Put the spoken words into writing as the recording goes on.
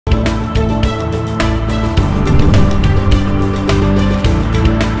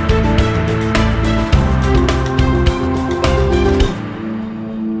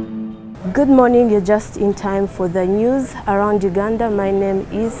Good morning, you're just in time for the news around Uganda. My name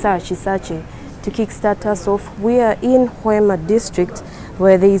is Chisache. To kickstart us off, we are in Hoima district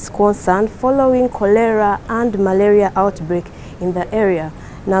where there is concern following cholera and malaria outbreak in the area.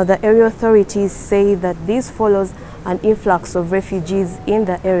 Now the area authorities say that this follows an influx of refugees in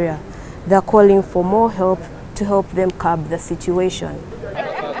the area. They are calling for more help to help them curb the situation.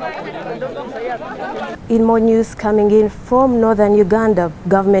 In more news coming in from northern Uganda,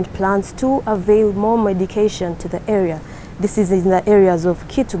 government plans to avail more medication to the area. This is in the areas of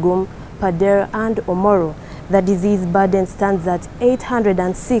Kitgum, Padere and Omoro. The disease burden stands at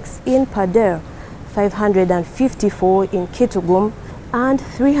 806 in Padere, 554 in Kitgum, and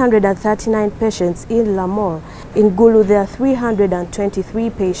 339 patients in Lamor. In Gulu, there are 323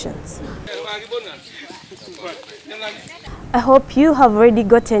 patients. I hope you have already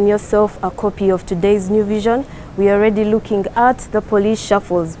gotten yourself a copy of today's New Vision. We are already looking at the police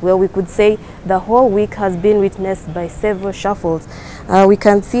shuffles, where we could say the whole week has been witnessed by several shuffles. We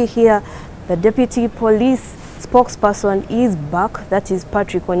can see here the deputy police spokesperson is back, that is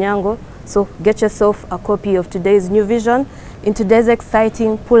Patrick Onyango. So get yourself a copy of today's New Vision. In today's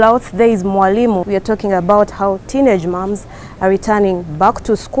exciting pullouts, there is Mwalimu. We are talking about how teenage moms are returning back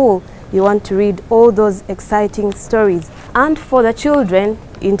to school. You want to read all those exciting stories. And for the children,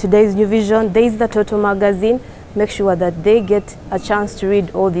 in today's New Vision, there is the Toto magazine. Make sure that they get a chance to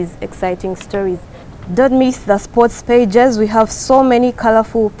read all these exciting stories. Don't miss the sports pages. We have so many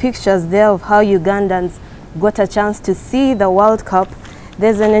colorful pictures there of how Ugandans got a chance to see the World Cup.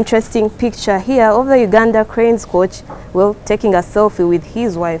 There's an interesting picture here of the Uganda Cranes coach, well, taking a selfie with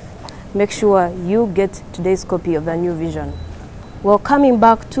his wife. Make sure you get today's copy of the New Vision. Well, coming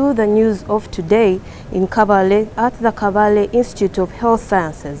back to the news of today, in Kabale, at the Kabale Institute of Health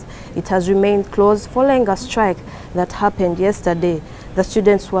Sciences, it has remained closed following a strike that happened yesterday. The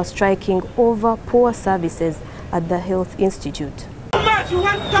students were striking over poor services at the Health Institute.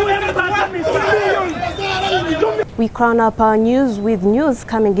 We crown up our news with news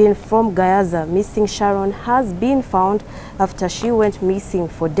coming in from Gayaza. Missing Sharon has been found after she went missing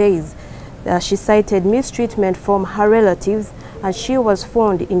for days. She cited mistreatment from her relatives, and she was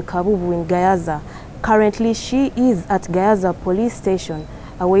found in Kabubu in Gayaza. Currently, she is at Gayaza police station,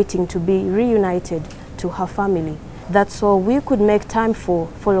 awaiting to be reunited to her family. That's all we could make time for.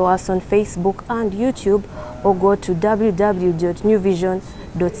 Follow us on Facebook and YouTube, or go to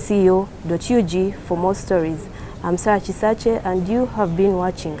www.newvision.co.ug for more stories. I'm Sarah Chisache, and you have been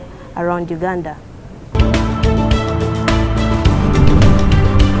watching Around Uganda.